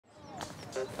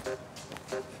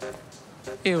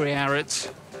here we are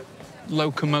at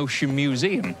Locomotion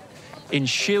Museum in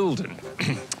Shildon,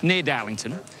 near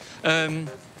Darlington,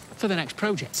 for the next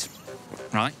project,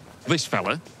 right? This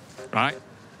fella, right?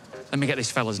 Let me get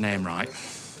this fella's name right.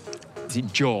 Is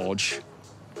it George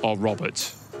or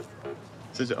Robert?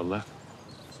 Says it on left.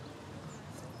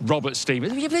 Robert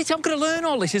Stephenson. I'm going to learn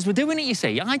all this as we're doing it, you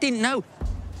see. I didn't know.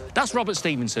 That's Robert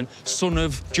Stephenson, son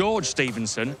of George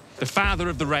Stephenson, the father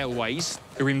of the railways,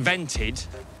 who invented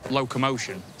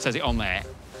locomotion, says it on there.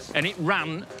 And it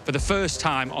ran for the first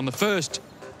time on the first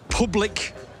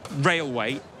public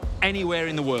railway anywhere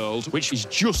in the world, which is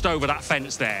just over that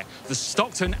fence there. The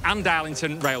Stockton and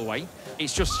Darlington Railway.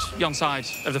 It's just yon side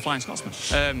of the Flying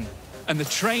Scotsman. And the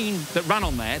train that ran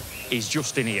on there is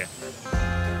just in here.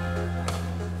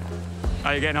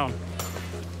 How are you getting on?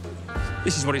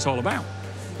 This is what it's all about.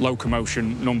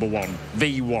 Locomotion No. 1,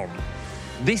 V1.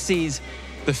 This is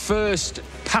the first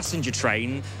passenger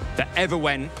train that ever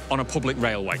went on a public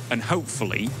railway. And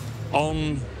hopefully,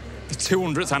 on the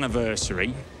 200th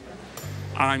anniversary,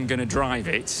 I'm going to drive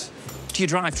it. Do you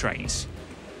drive trains?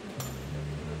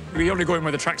 You're only going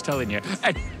where the track's telling you.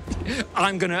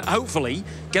 I'm going to, hopefully,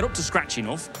 get up to scratch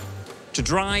enough to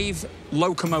drive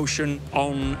locomotion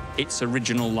on its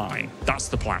original line. That's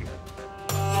the plan.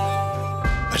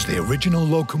 As the original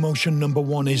Locomotion No.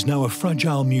 1 is now a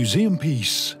fragile museum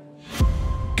piece,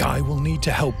 Guy will need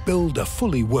to help build a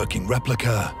fully working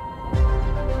replica.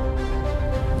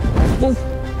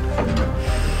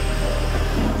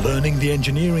 Learning the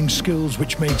engineering skills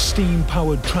which made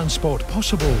steam-powered transport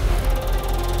possible.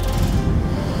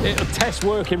 It'll test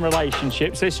working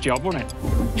relationships, this job, won't it?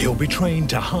 He'll be trained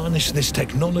to harness this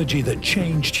technology that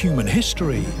changed human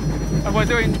history. And we're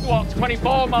doing, what,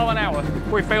 24 mile an hour?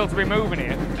 We fail to be moving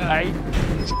here, eh?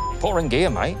 Put her in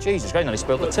gear, mate. Jesus, I nearly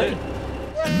spilled the tea.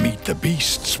 And meet the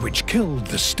beasts which killed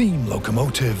the steam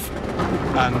locomotive.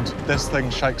 And this thing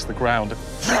shakes the ground.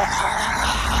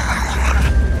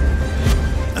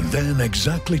 And then,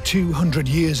 exactly 200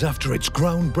 years after its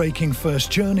groundbreaking first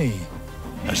journey,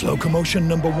 as Locomotion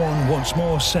No. 1 once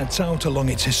more sets out along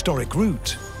its historic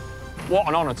route, What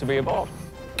an honour to be aboard.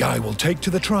 Guy will take to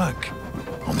the track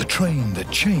on the train that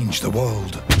changed the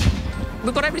world.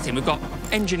 We've got everything. We've got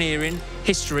engineering,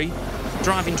 history,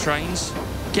 driving trains,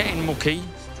 getting mucky,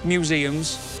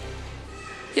 museums.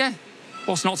 Yeah,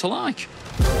 what's not to like?